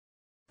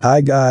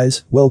Hi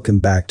guys, welcome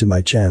back to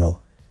my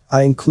channel.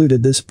 I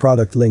included this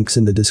product links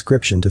in the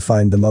description to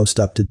find the most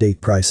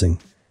up-to-date pricing.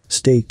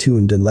 Stay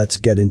tuned and let's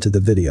get into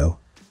the video.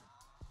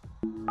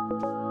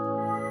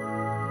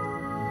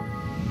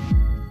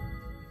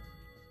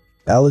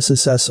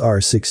 Alesis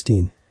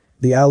SR-16.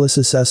 The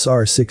Alesis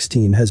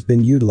SR-16 has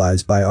been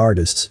utilized by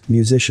artists,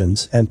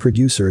 musicians, and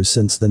producers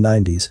since the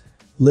 90s.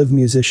 Live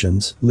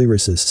musicians,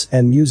 lyricists,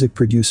 and music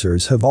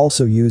producers have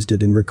also used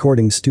it in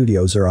recording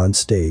studios or on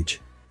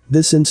stage.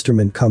 This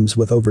instrument comes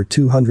with over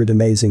 200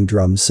 amazing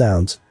drum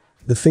sounds.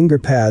 The finger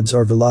pads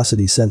are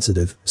velocity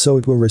sensitive, so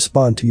it will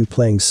respond to you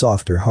playing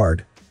soft or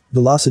hard.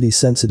 Velocity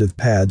sensitive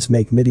pads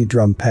make MIDI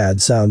drum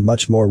pad sound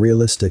much more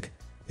realistic.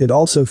 It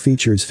also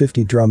features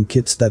 50 drum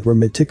kits that were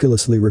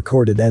meticulously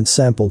recorded and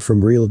sampled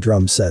from real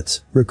drum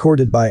sets,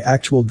 recorded by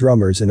actual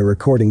drummers in a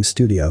recording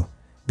studio.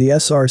 The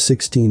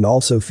SR-16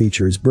 also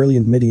features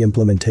brilliant MIDI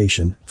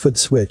implementation, foot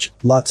switch,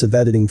 lots of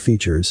editing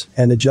features,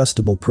 and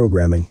adjustable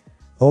programming.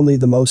 Only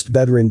the most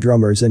veteran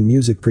drummers and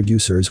music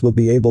producers will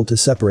be able to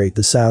separate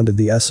the sound of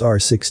the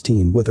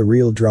SR-16 with a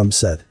real drum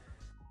set.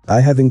 I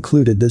have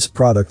included this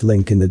product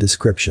link in the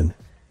description.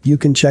 You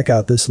can check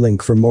out this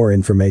link for more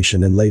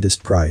information and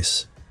latest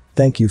price.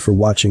 Thank you for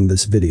watching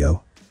this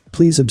video.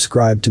 Please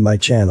subscribe to my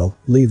channel,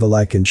 leave a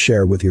like and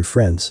share with your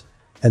friends.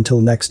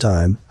 Until next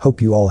time,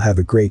 hope you all have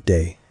a great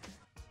day.